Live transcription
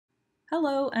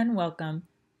Hello and welcome.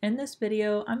 In this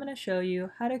video, I'm going to show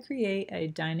you how to create a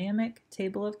dynamic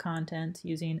table of contents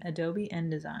using Adobe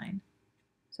InDesign.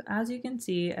 So as you can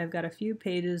see, I've got a few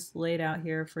pages laid out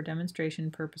here for demonstration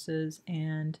purposes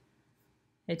and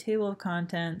a table of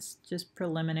contents just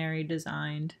preliminary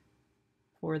designed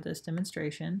for this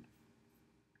demonstration.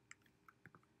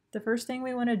 The first thing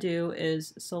we want to do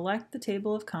is select the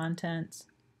table of contents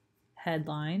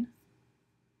headline,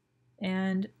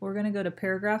 and we're going to go to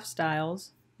Paragraph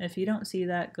Styles. If you don't see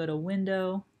that, go to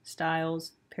Window,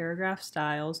 Styles, Paragraph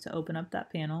Styles to open up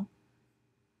that panel.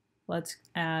 Let's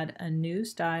add a new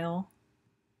style.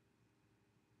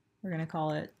 We're going to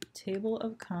call it Table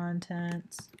of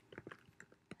Contents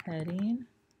Heading.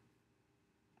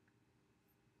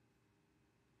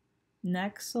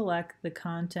 Next, select the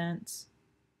contents,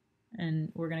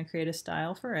 and we're going to create a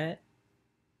style for it.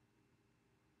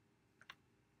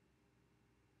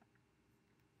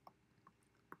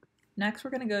 Next,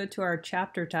 we're going to go to our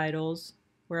chapter titles,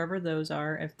 wherever those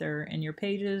are, if they're in your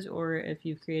pages or if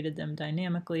you've created them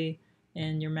dynamically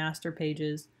in your master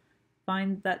pages.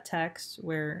 Find that text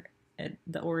where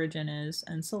the origin is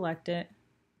and select it.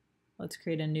 Let's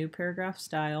create a new paragraph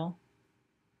style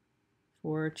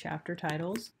for chapter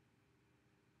titles.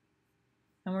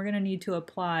 And we're going to need to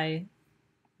apply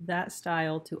that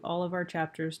style to all of our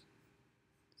chapters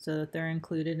so that they're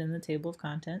included in the table of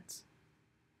contents.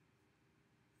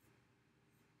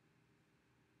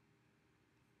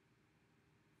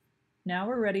 Now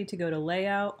we're ready to go to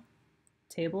Layout,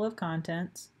 Table of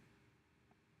Contents,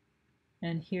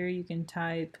 and here you can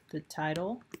type the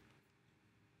title,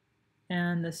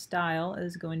 and the style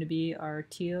is going to be our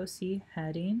TOC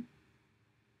heading.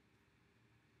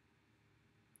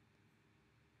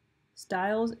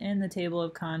 Styles in the table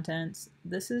of contents,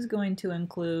 this is going to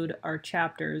include our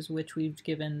chapters, which we've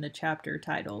given the chapter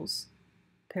titles,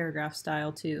 paragraph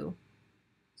style to.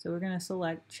 So we're going to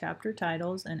select chapter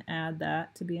titles and add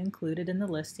that to be included in the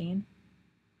listing.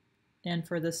 And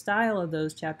for the style of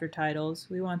those chapter titles,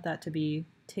 we want that to be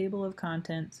table of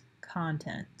contents,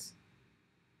 contents.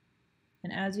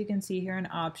 And as you can see here in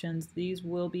options, these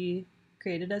will be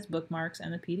created as bookmarks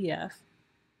in the PDF.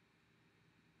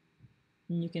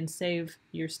 And you can save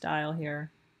your style here.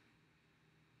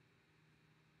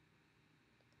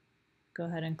 Go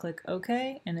ahead and click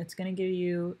OK, and it's going to give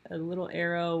you a little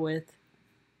arrow with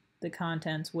the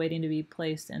contents waiting to be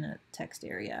placed in a text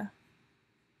area.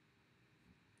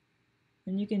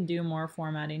 And you can do more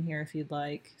formatting here if you'd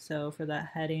like. So for that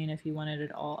heading, if you wanted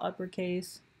it all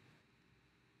uppercase,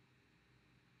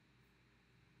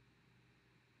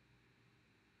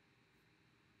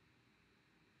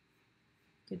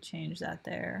 you could change that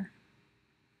there.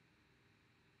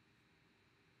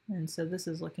 And so this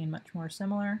is looking much more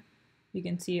similar. You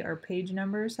can see our page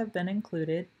numbers have been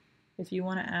included. If you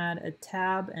want to add a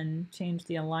tab and change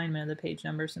the alignment of the page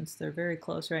number, since they're very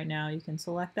close right now, you can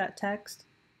select that text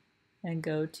and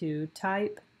go to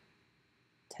Type,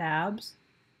 Tabs,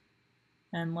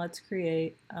 and let's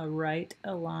create a right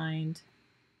aligned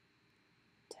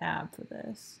tab for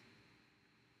this.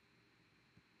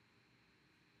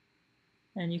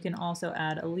 And you can also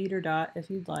add a leader dot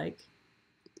if you'd like.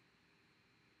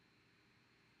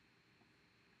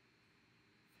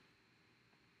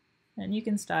 And you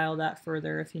can style that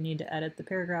further if you need to edit the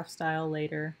paragraph style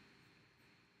later.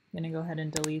 I'm going to go ahead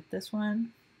and delete this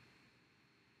one.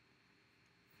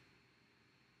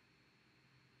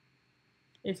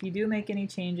 If you do make any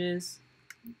changes,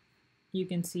 you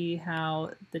can see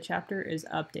how the chapter is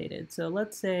updated. So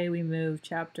let's say we move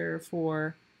chapter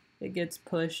 4, it gets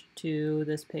pushed to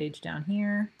this page down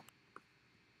here.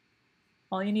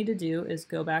 All you need to do is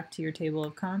go back to your table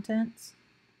of contents,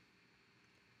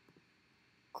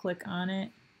 click on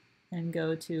it, and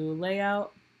go to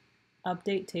Layout,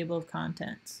 Update Table of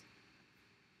Contents.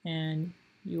 And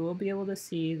you will be able to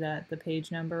see that the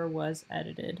page number was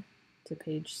edited to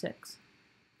page 6.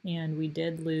 And we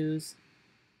did lose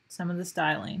some of the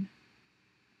styling.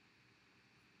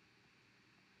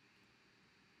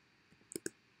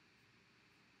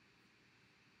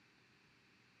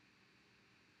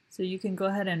 So you can go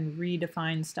ahead and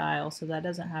redefine style so that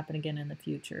doesn't happen again in the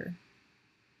future.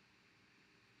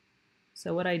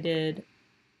 So what I did,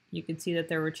 you can see that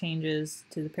there were changes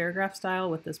to the paragraph style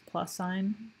with this plus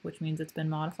sign, which means it's been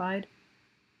modified.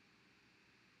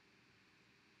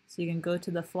 So you can go to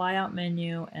the flyout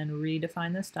menu and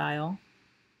redefine the style.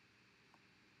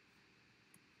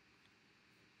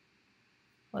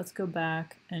 Let's go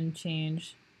back and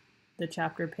change the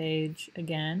chapter page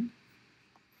again.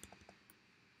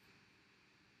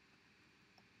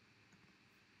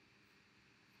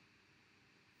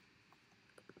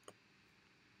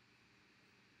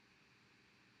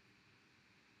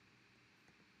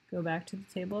 go back to the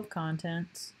table of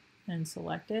contents and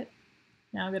select it.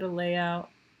 Now go to Layout,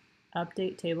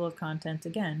 Update Table of Contents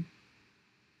again.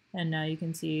 And now you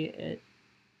can see it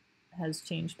has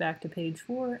changed back to page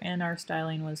 4 and our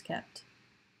styling was kept.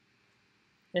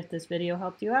 If this video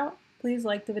helped you out, please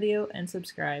like the video and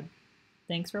subscribe.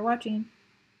 Thanks for watching.